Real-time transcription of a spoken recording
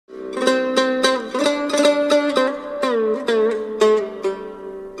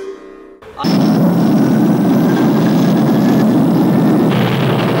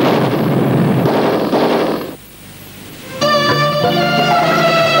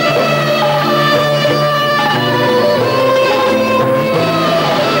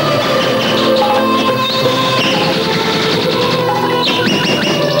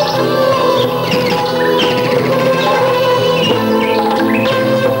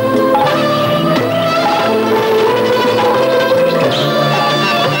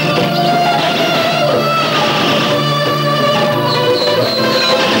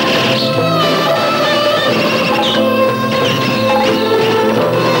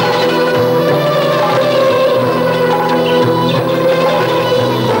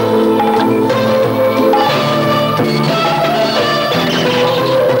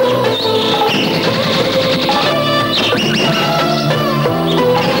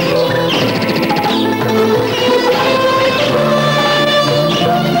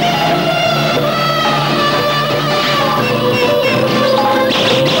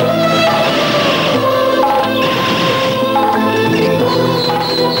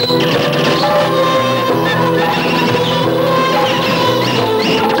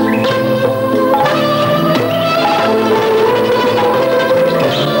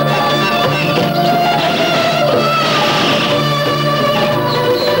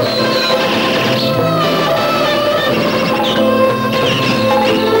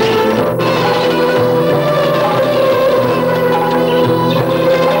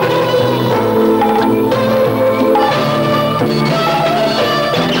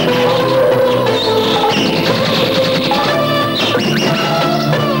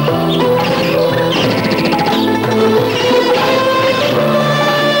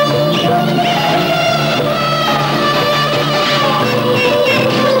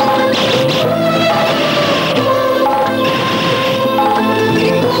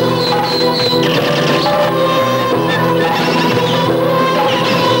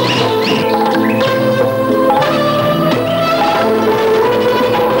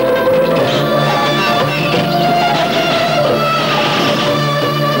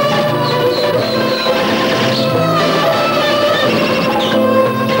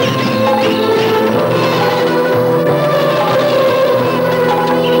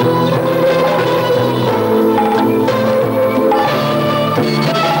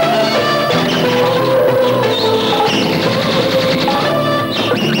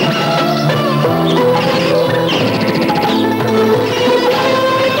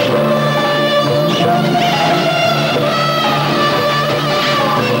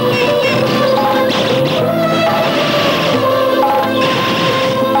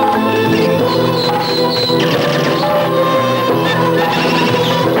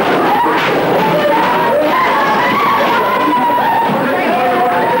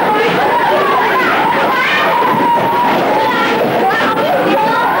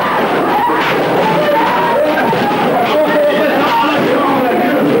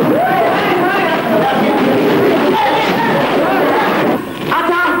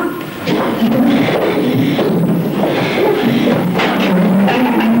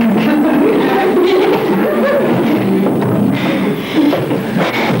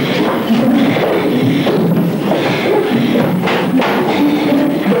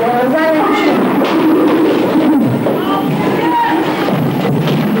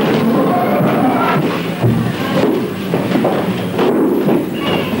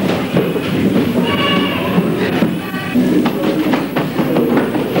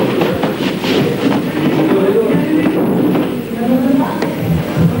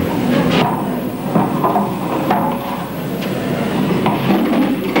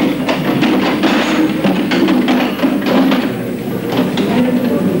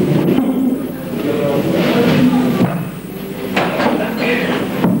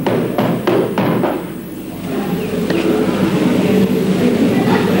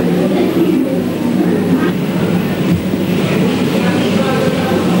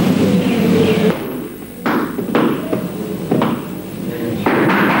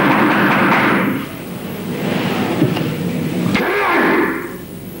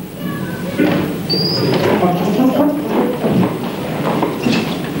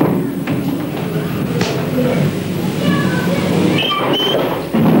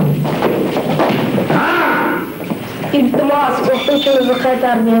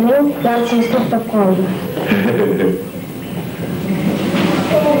berib, garchingiz to'xtab qoldi.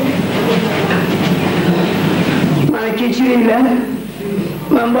 Mana kechiringlar.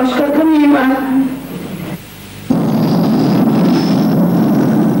 Men boshqa qilmayman.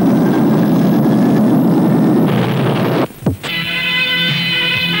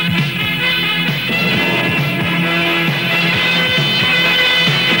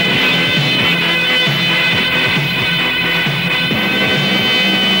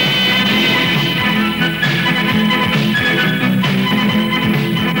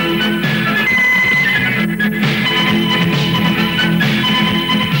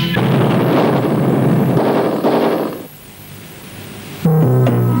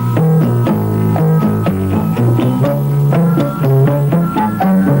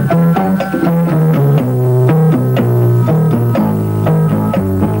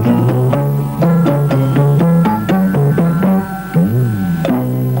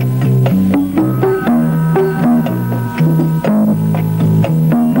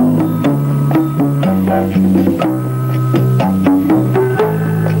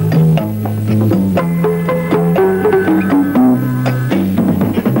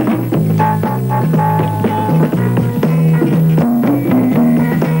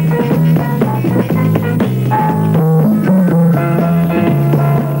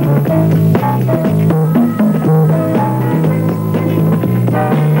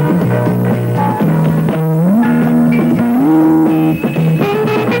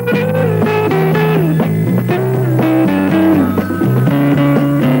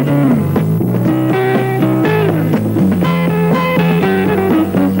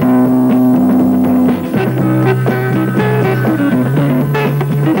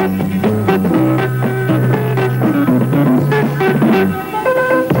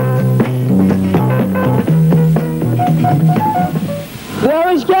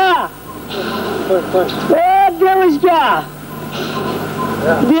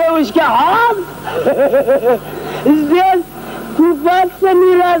 Девушка, а? Здесь купаться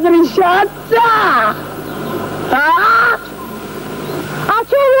не разрешаться. А? А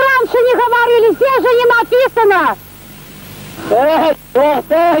что вы раньше не говорили? Здесь же не написано.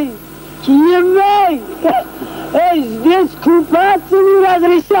 Эй, Киевей! Здесь купаться не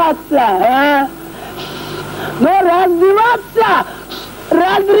разрешаться. А? Но раздеваться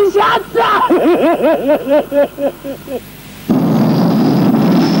разрешаться.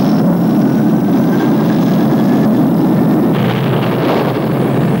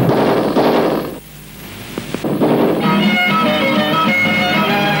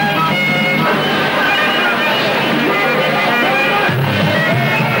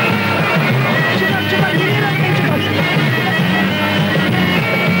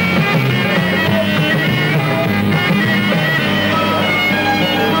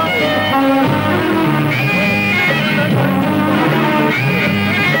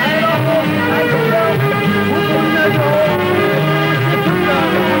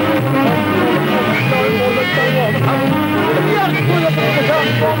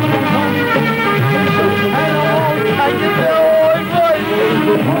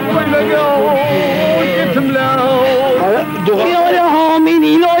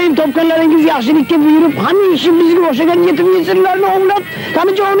 Topkanlaringiz yaxshilikka buyurib, hamisha bizga o'xshagan yetim yesirlarni ovlab,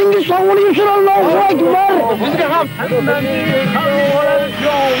 qani joningiz sog'lik uchun Allohu akbar. Bizga ham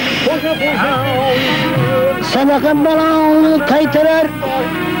sadaqa baloni qaytarar.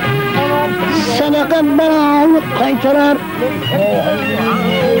 Sadaqa baloni qaytarar.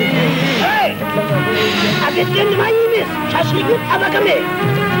 Abidga nima yeymiz? Shashlik yo'q, tabakami?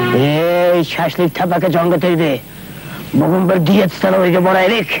 Shashlik tabaka jonga tegdi. Bugün bir diyet stanoviga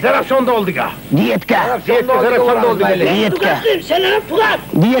boraylik. Zarafshonda oldiga. Diyetka. Zarafshonda oldiga. Diyetka. Senlar ham pulat.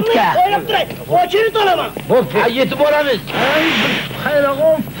 Diyetka. O'ylab turay. Ochini olaman. Bo'pti, yetib boramiz.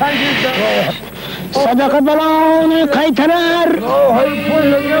 Xayrag'on fayda. Sadaqa baloni qaytarar.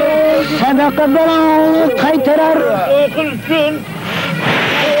 Sadaqa baloni qaytarar.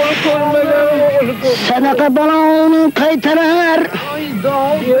 Sadaqa baloni qaytarar.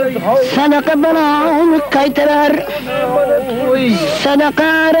 Sadaqa baloni qaytarar. Sadaqa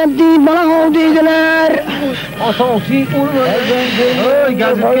raddi balon deydilar. Asosiy o'lmagan.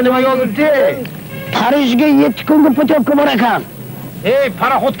 Gazetga nima yozibdi? Parijga 7 kunga putyovka bor ekan.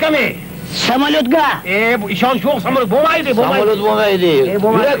 Paraxodkami? Samolyotga. Bu ishonch yo'q, samolyot bo'lmaydi, Samolyot bo'lmaydi.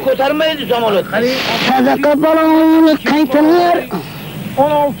 Yurak ko'tarmaydi samolyot. Sadaqa baloni qaytarar.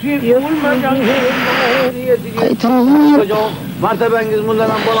 16 yil o'lmagan. Martabangiz bundan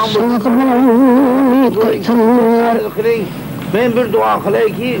ham bolam bo'lsin. Sadaqa baloni qaytarar. Qiling. Men bir duo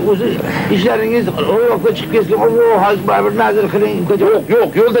qilayki, o'zi ishlaringiz ro'yobga chiqib ketsin. Allohu akbar, bir nazar qiling. Yo'q,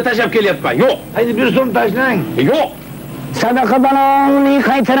 yo'lda tashlab kelyapman. Yo'q. Haydi bir so'm tashlang. Yo'q. Sadaqa baloni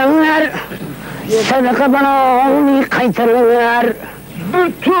qaytaringlar. Sadaqa baloni qaytaringlar.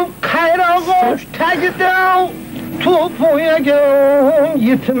 Bütün kayrağış tagida top o'ynagan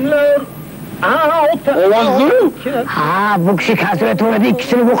yetimlar. Ovozni? Ha, bu kishi kasra to'rada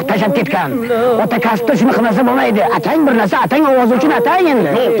ikkisini o'qib tashlab ketgan. Ota kasbda shuni qilmasa bo'lmaydi. Atang bir narsa, atang ovozi uchun atang endi.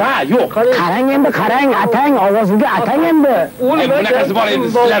 Yo'q, ha, yo'q. Qarang endi, qarang, atang ovoziga atang endi. Bunaqasi bor endi,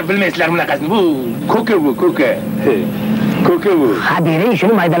 sizlar bilmaysizlar bunaqasini. Bu ko'ka bu, ko'ka. Ko'ka bu. Ha, bering,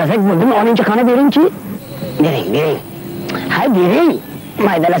 shuni maydalasak bo'ldimi? Olingchi qani beringchi. Bering, bering. Ha, bering.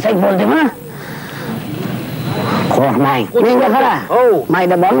 Maydalasak bo'ldimi? Qo'rqmang. Menga qara.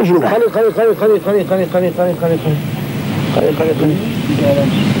 Mayda bormi shunda? Qani.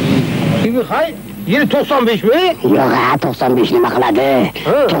 Kimi hay? Yeri 95 mi? Yo'q, 95 nima qiladi?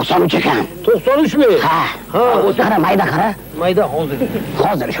 93 ekan. 93 mi? Ha. O'zi qara, mayda qara. Mayda hozir.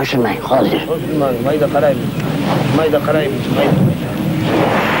 Hozir shoshilmang, hozir. Shoshilmang, mayda qaraymiz. Mayda qaraymiz.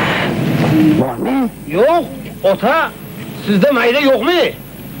 Bormi? Yo'q, ota. Sizda mayda yo'qmi?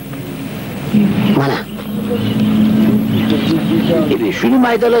 Mana. Shuni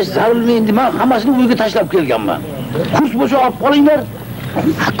maydalash zarurmi? Men hammasini uyga tashlab kelganman. Kurs bo'lsa olib qolinglar.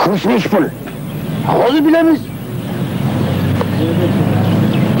 Kurs nech pul? Hozir bilamiz.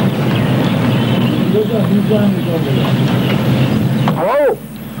 Alo.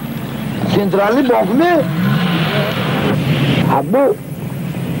 Sentralniy bankmi? Ha bu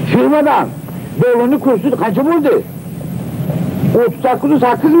firmadan dollarni kursi qancha bo'ldi?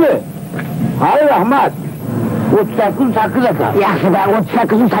 38.8 mi? Hay rahmat. 38.8 ekan. Yaxshi-da,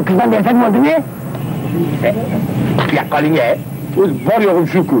 38.8 dan bersak bo'ldimi? Ya qoling-a. O'z bor yo'g'im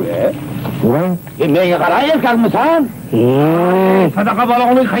shu-ku, Voy, menga qarang, erkakmisan? Sadaqa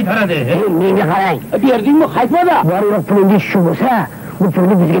balog'ini qaytaradi. Menga qarang. Berdingmi, qaytmadi. Bor yo'q pulingiz shu bo'lsa, bu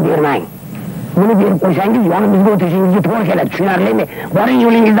pulni bizga bermang. Buni berib qo'ysangiz, yonimizga o'tirishingizga to'g'ri keladi. Tushunarlimi? Boring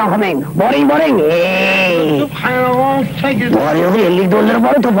yo'lingizdan qolmang. Boring. Bor yo'q 50 dollar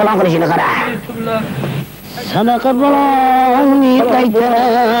bor, to'polon qilishini qara. Sadaqa balog'ini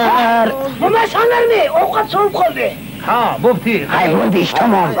qaytar. Nima sanarmi? Ovqat sovib qoldi. Ha, bo'pti. Hay, bo'ldi, ish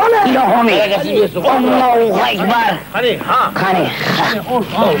tamom. Ilohim. Allohu akbar. Qani, ha. Qani.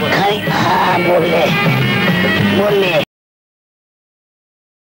 Ha, bo'ldi.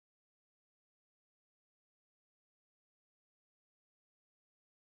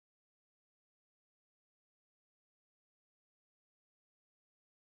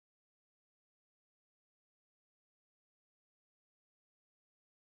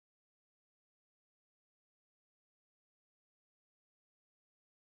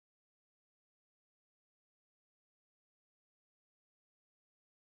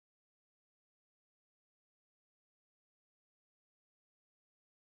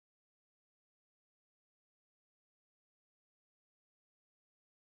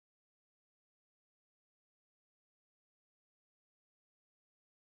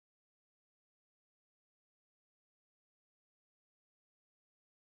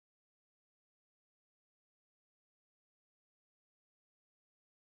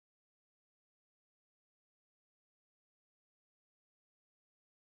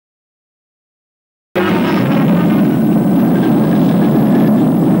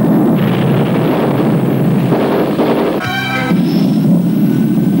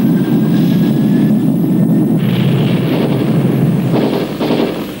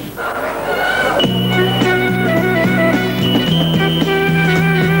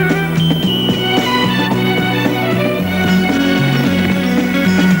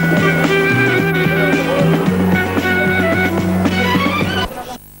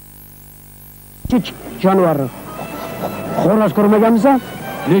 Jonivorni. Xo'roz ko'rmaganmisan?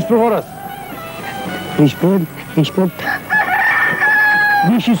 Nechta xo'roz? Eshpet.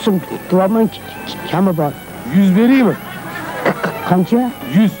 500 so'm to'laman, kami bor. 100 beraymi? Qancha?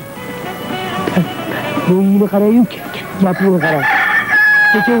 100. Bo'yingni qarayim, gapingni qara.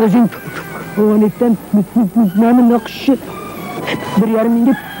 Kecha o'zing o'g'likdan nima naqshi 1,5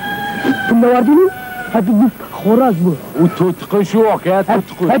 mingga pul berdingmi? Hadi bu xo'roz bu. U to'tiqi shu aka,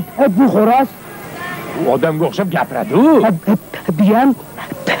 to'tiqi. Bu xo'roz odamga o'xshab gapiradi-ku. Bu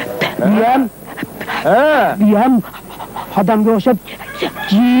ham odamga o'xshab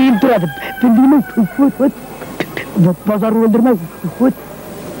jim turadi. Bildingmi? Bozor o'ldirmay.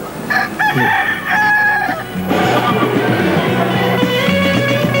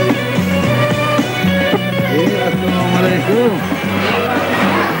 Assalomu alaykum.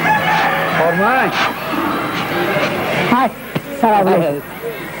 Hormang. Hay, Selamet.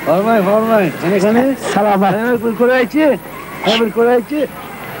 Hormay. Qani? Selamet. Bir ko'raychi. Bir ko'raychi.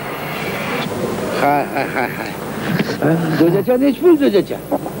 Ha. Jo'jacha nech pul jo'jacha?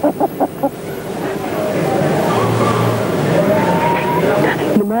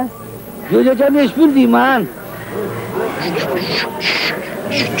 Nima? Jo'jacha nech pul deyman?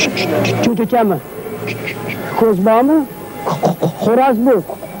 Jo'jachami? Ko'zbami? Xo'roz bu.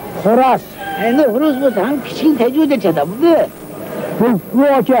 Xo'roz. Endi xo'roz bo'lsa ham kichkina jo'jachada bu. Bu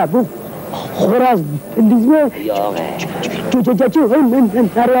aka, bu xo'roz. Bildingizmi? Yo'q. Jo'jachachi,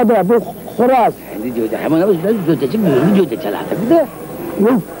 naryoqda bu xo'roz. Endi jo'jacha, mana bu jo'jacha, bu jo'jachalarda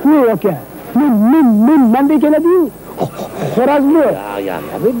bu. Bu aka. Menda keladi-yu. Xo'roz bu. Ya,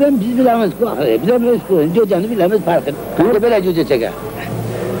 biz bilamiz-ku, bilamiz-ku, jo'jani bilamiz farqini. Qancha beradi jo'jachaga?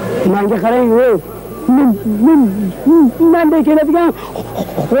 Menga qarang, menda keladigan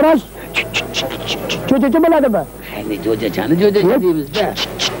xo'roz jo'jacha bo'ladimi? Endi jo'jachani jo'jacha deymiz-da.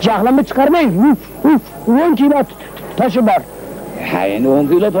 Jahlimni chiqarmang. 10 kilo toshi bor. Ha, endi 10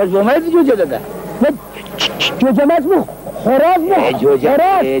 kilo tosh bo'lmaydi jo'jachada. Jo'ja emas bu. Xo'roz bu.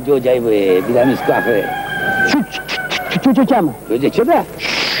 Jo'ja bu, bilamiz-ku axir. Jo'jachami? Jo'jachada.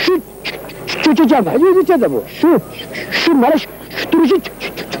 Jo'jachami? Jo'jachada bu. Shu mana shu turishi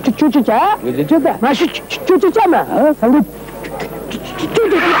jo'jacha. Jo'jachada. Mana shu jo'jachami? Sanga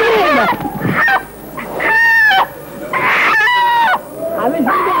jo'jacha.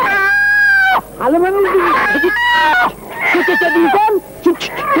 Hali mana jo'jacha deysan?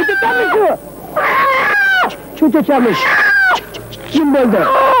 Jo'jachami shu? Jo'jachamish. Kim bo'ldi?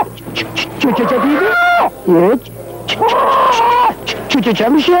 Jo'jacha deydi? Yo'q.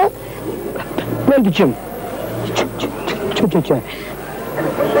 Jo'jachamish ya? Bo'ldi kim? Jo'jacha.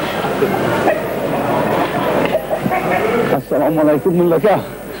 Assalomu alaykum mullaka.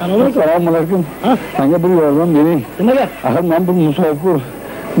 Assalomu alaykum. Menga bir yordam bering. Nimaga? Axir men bir musofir.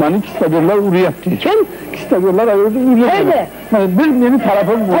 Meni kistagirlar uryapti. Kim? Kistagirlar ayolni uryapti. Qayda? Bir meni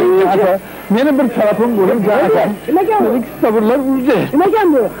tarafim bo'ling. Meni bir tarafim bo'ling. Nimaga? Meni kistagirlar urdi. Nimaga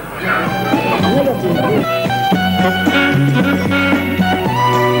bu?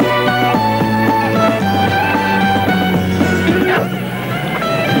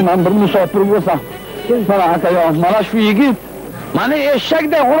 Men bir musofir bo'lsam, mana akayon, mana shu yigit meni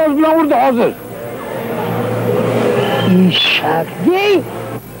eshakday xo'roz bilan urdi hozir. Eshakday?